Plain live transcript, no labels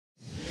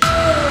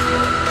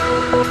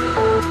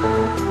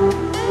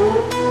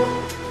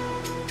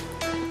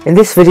In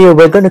this video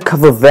we're going to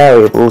cover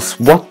variables,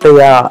 what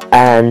they are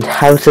and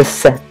how to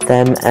set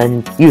them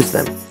and use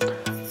them.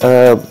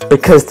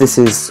 Because this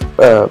is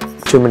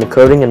 2-minute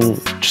coding and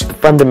just the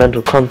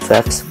fundamental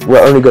concepts, we're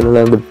only going to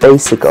learn the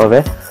basic of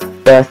it,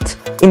 but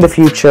in the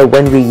future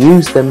when we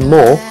use them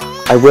more,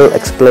 I will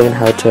explain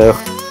how to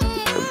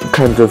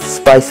kind of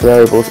spice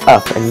variables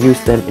up and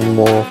use them in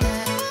more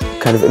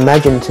kind of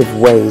imaginative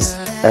ways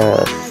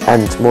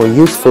and more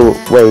useful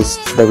ways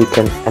so that we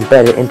can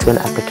embed it into an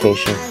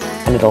application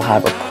and it'll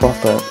have a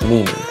proper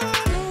meaning.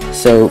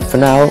 So for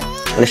now,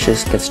 let's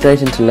just get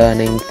straight into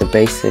learning the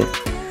basic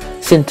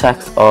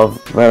syntax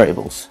of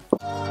variables.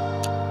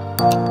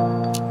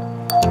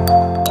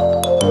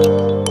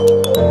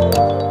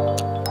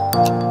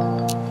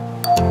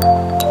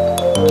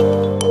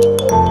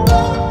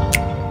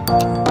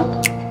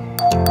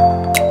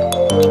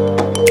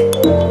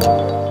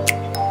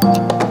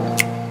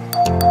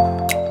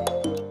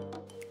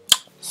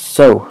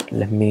 So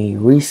let me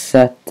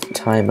reset the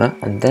timer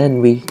and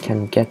then we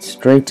can get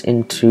straight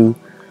into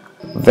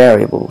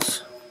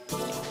variables.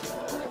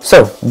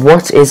 So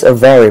what is a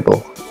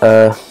variable?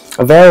 A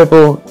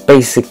variable,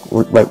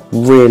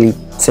 really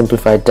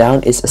simplified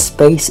down, is a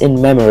space in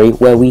memory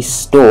where we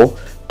store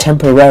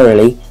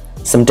temporarily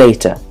some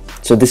data.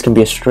 So this can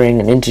be a string,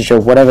 an integer,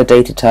 whatever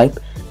data type,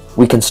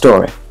 we can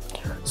store it.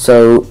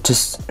 So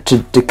to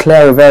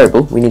declare a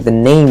variable, we need the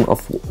name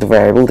of the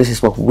variable. This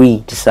is what we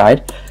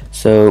decide.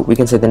 So we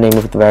can say the name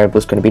of the variable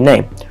is going to be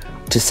name.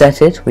 To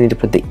set it, we need to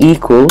put the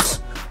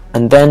equals,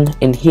 and then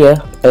in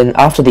here, and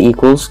after the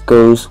equals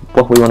goes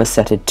what we want to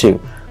set it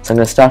to. So I'm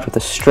going to start with a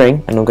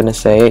string, and I'm going to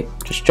say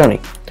just Johnny.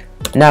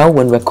 Now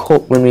when we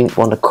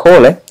want to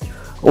call it,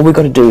 all we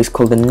got to do is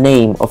call the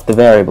name of the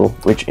variable,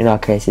 which in our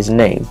case is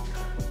name.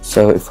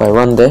 So if I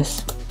run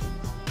this,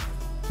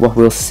 what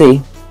we'll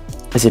see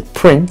is it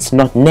prints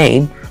not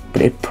name,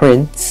 but it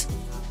prints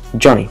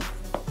Johnny.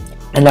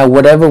 And now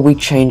whatever we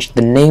change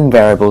the name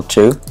variable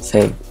to,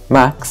 say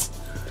Max,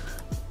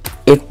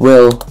 it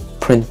will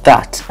print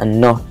that and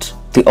not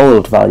the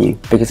old value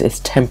because it's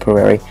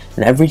temporary,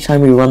 and every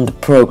time we run the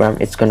program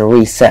it's going to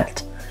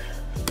reset.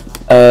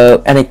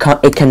 And it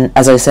can,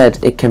 as I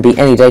said, it can be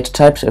any data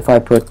type. So if I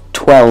put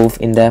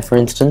 12 in there, for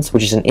instance,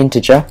 which is an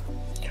integer,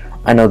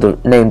 I know the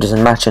name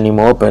doesn't match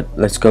anymore, but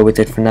let's go with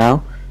it for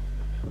now.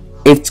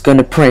 It's going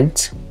to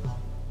print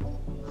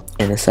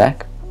in a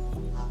sec.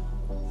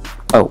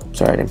 Oh,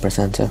 sorry, I didn't press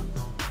enter.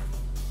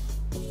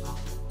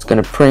 It's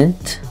going to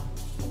print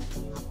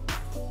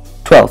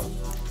 12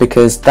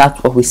 because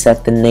that's what we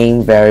set the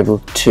name variable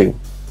to.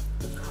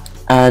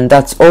 And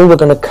that's all we're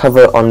going to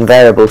cover on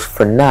variables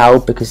for now,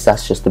 because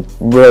that's just the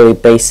really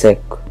basic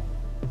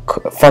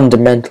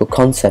fundamental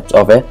concept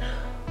of it.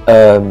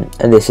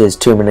 And this is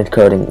 2-minute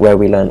coding where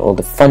we learn all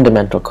the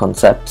fundamental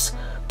concepts.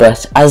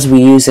 But as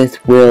we use it,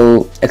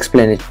 we'll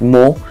explain it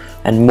more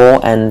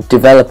and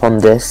develop on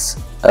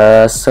this.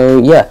 So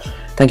yeah.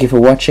 Thank you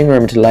for watching.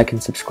 Remember to like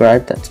and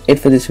subscribe. That's it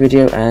for this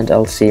video, and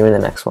I'll see you in the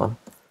next one.